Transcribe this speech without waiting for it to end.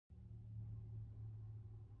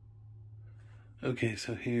Okay,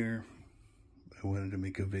 so here I wanted to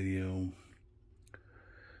make a video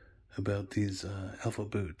about these Alfa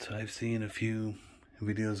boots. I've seen a few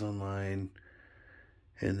videos online,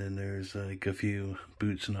 and then there's like a few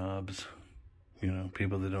boot snobs,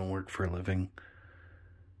 people that don't work for a living,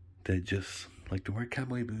 that just like to wear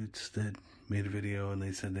cowboy boots, that made a video and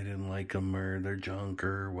they said they didn't like them or they're junk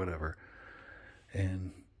or whatever.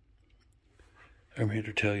 And I'm here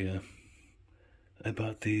to tell you, I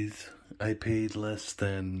bought these. I paid less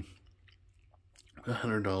than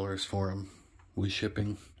 $100 for them with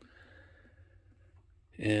shipping,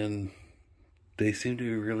 and they seem to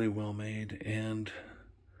be really well made, and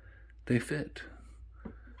they fit.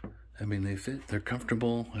 I mean, they fit. They're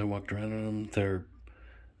comfortable. I walked around in them. They're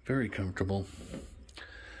very comfortable,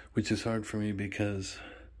 which is hard for me because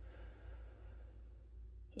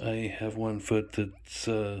I have one foot that's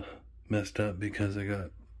messed up because I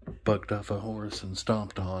got bucked off a horse and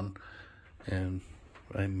stomped on, and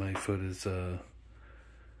my foot is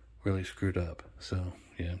really screwed up. So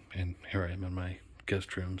yeah, and here I am in my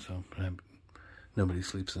guest room, so nobody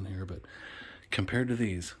sleeps in here. But compared to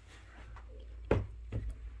these,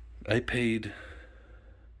 I paid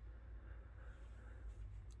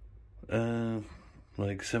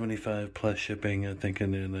like $75 plus shipping, I think,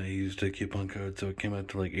 and then I used a coupon code, so it came out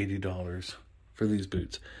to like $80 for these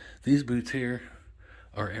boots. These boots here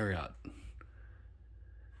are Ariat.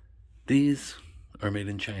 These are made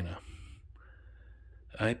in China.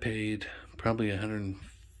 I paid probably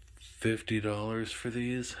 $150 for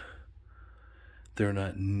these. They're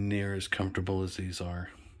not near as comfortable as these are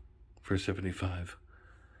for $75.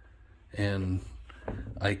 And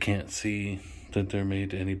I can't see that they're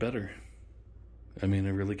made any better. I mean, I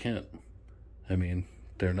really can't. I mean,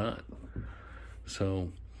 they're not.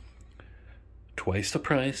 So, twice the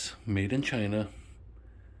price, made in China.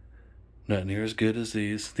 Not near as good as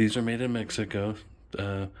these. These are made in Mexico.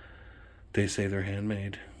 They say they're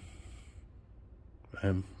handmade.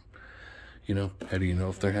 How do you know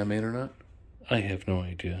if they're handmade or not? I have no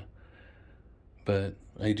idea. But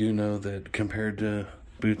I do know that compared to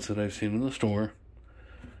boots that I've seen in the store,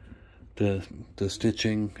 the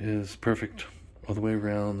stitching is perfect all the way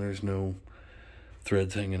around. There's no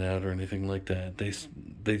threads hanging out or anything like that.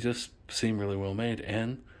 They just seem really well made,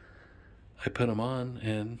 and I put them on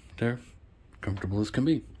and they're comfortable as can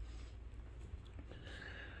be.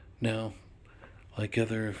 Now, like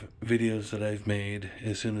other videos that I've made,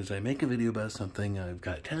 as soon as I make a video about something, I've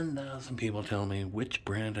got 10,000 people telling me which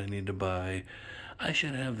brand I need to buy. I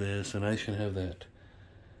should have this and I should have that.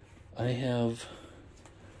 I have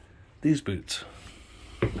these boots.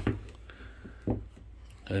 I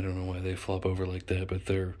don't know why they flop over like that, but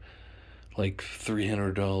they're like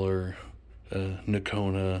 $300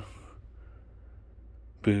 Nakona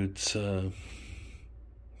boots. I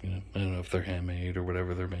don't know if they're handmade or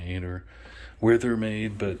whatever they're made or where they're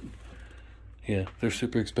made, but yeah, they're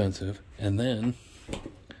super expensive. And then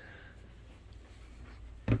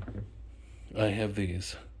I have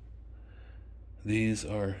these. These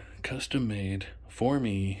are custom made for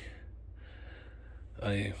me.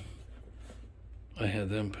 I had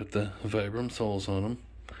them put the Vibram soles on them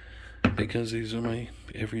because these are my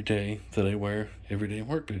everyday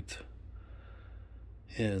work boots.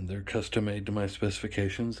 And they're custom made to my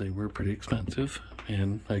specifications. They were pretty expensive,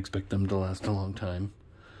 and I expect them to last a long time.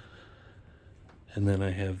 And then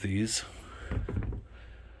I have these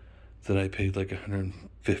that I paid like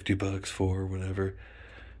 $150 for, or whatever,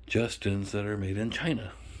 Justins that are made in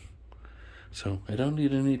China. So I don't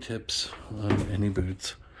need any tips on any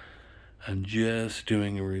boots. I'm just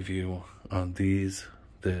doing a review on these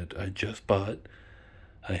that I just bought.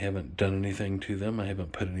 I haven't done anything to them. I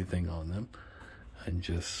haven't put anything on them. I'm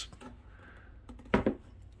just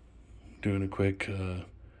doing a quick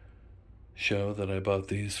show that I bought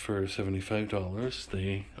these for $75.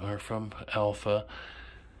 They are from Alfa,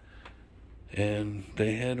 and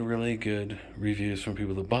they had really good reviews from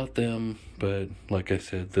people that bought them, but like I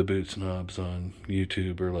said, the boot snobs on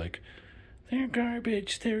YouTube are like, they're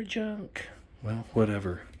garbage, they're junk. Well,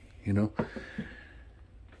 whatever,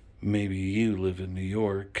 Maybe you live in New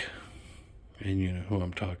York, and you know who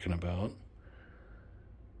I'm talking about.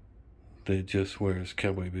 That just wears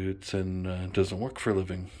cowboy boots and doesn't work for a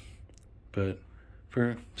living. But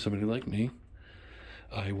for somebody like me,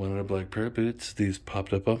 I wanted a black pair of boots. These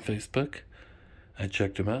popped up on Facebook. I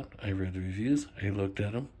checked them out. I read the reviews. I looked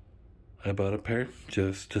at them. I bought a pair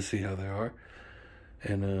just to see how they are.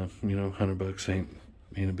 And, $100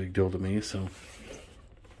 ain't a big deal to me, so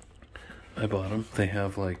I bought them. They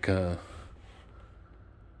have like, I'm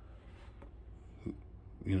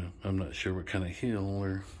not sure what kind of heel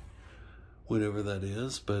or whatever that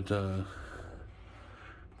is, but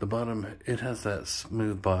the bottom, it has that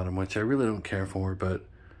smooth bottom, which I really don't care for, but,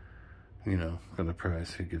 you know, for the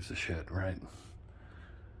price, who gives a shit, right?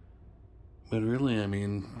 But really, I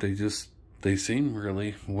mean, they seem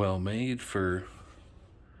really well made for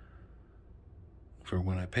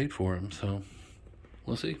when I paid for them, so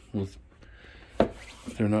we'll see.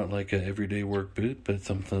 They're not like a everyday work boot, but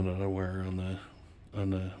something that I wear on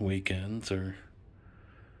the weekends, or,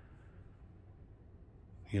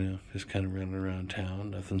 you know, just kind of running around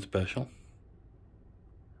town, nothing special.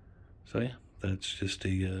 So yeah, that's just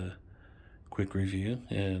a quick review,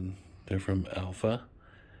 and they're from Alfa,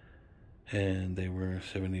 and they were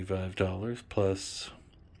 $75 plus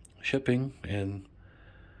shipping, and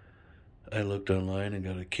I looked online and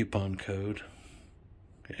got a coupon code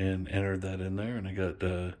and entered that in there, and I got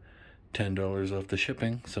 $10 off the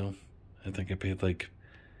shipping, so I think I paid like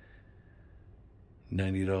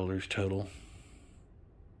 $90 total.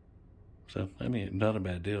 So, I mean, not a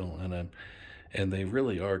bad deal, and they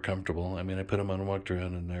really are comfortable. I mean, I put them on and walked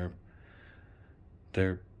around, and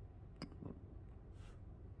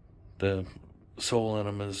the sole on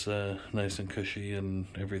them is nice and cushy and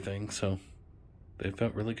everything, so they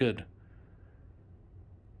felt really good.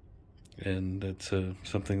 And that's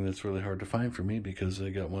something that's really hard to find for me, because I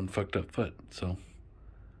got one fucked up foot. So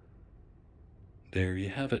there you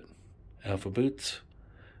have it. Alfa boots.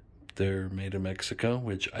 They're made in Mexico,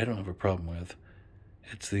 which I don't have a problem with.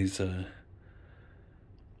 It's these other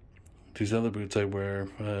boots I wear,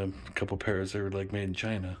 a couple pairs, they're like made in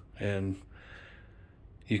China, and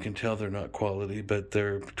you can tell they're not quality, but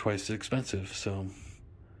they're twice as expensive. So,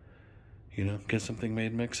 you know, get something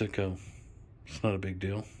made in Mexico. It's not a big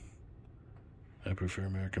deal. I prefer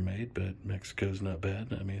American made, but Mexico's not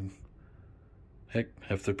bad. I mean, heck,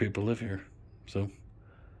 half their people live here. So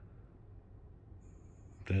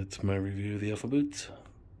that's my review of the Alfa boots.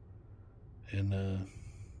 And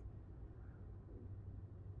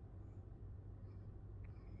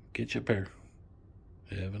get you a pair.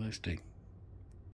 Have a nice day.